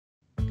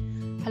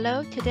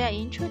Hello, today I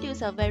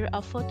introduce a very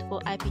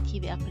affordable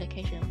IPTV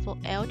application for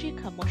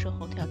LG commercial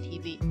hotel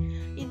TV.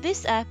 In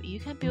this app, you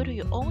can build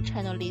your own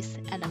channel list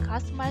and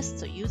customize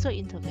the user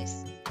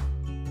interface.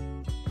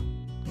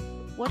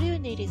 What you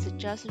need is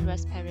just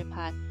Raspberry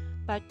Pi,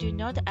 but do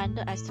not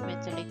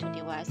underestimate the little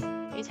device.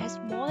 It has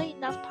more than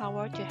enough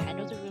power to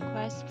handle the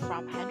requests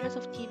from hundreds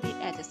of TV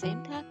at the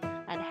same time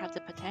and have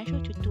the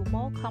potential to do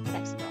more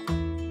complex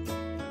work.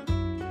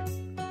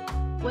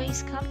 When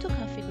it comes to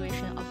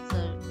configuration of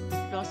the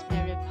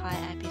Raspberry Pi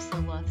IP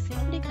server,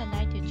 simply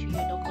connect it to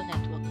your local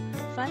network,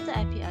 find the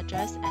IP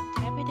address and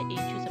type it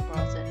into the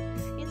browser.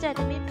 In the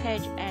admin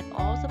page and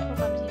all the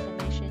programming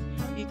information,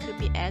 it could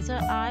be either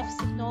RF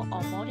signal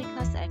or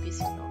multicast IP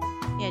signal.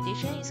 In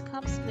addition, it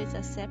comes with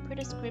a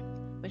separate script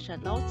which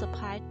allows the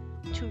Pi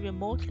to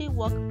remotely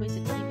work with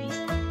the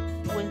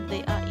TVs when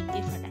they are in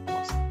different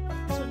networks.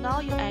 So now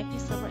your IP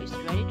server is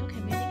ready to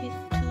communicate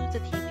to the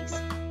TVs.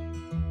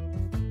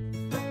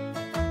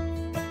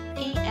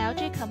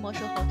 LG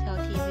commercial hotel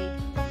TV,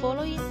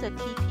 following the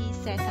TP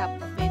setup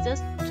methods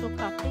to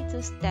complete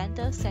the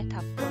standard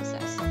setup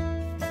process.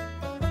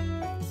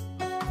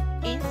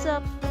 In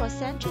the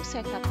Procentric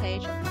setup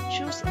page,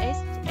 choose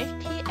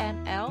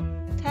HTML,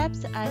 type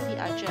the IP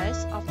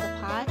address of the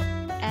Pi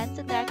and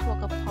the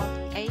network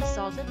port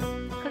 8000,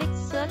 click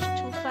search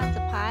to find the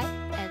Pi,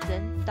 and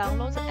then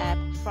download the app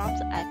from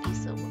the IP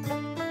server.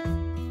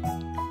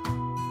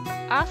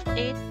 After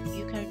it,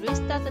 you can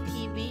restart the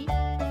TV.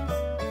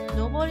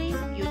 Normally,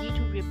 you need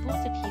to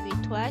reboot the TV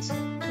twice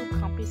to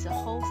complete the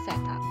whole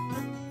setup.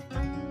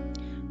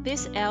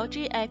 This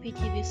LG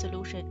IPTV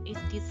solution is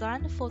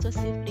designed for the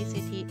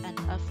simplicity and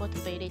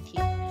affordability.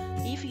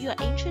 If you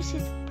are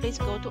interested, please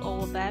go to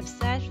our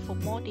website for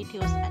more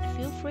details and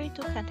feel free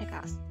to contact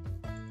us.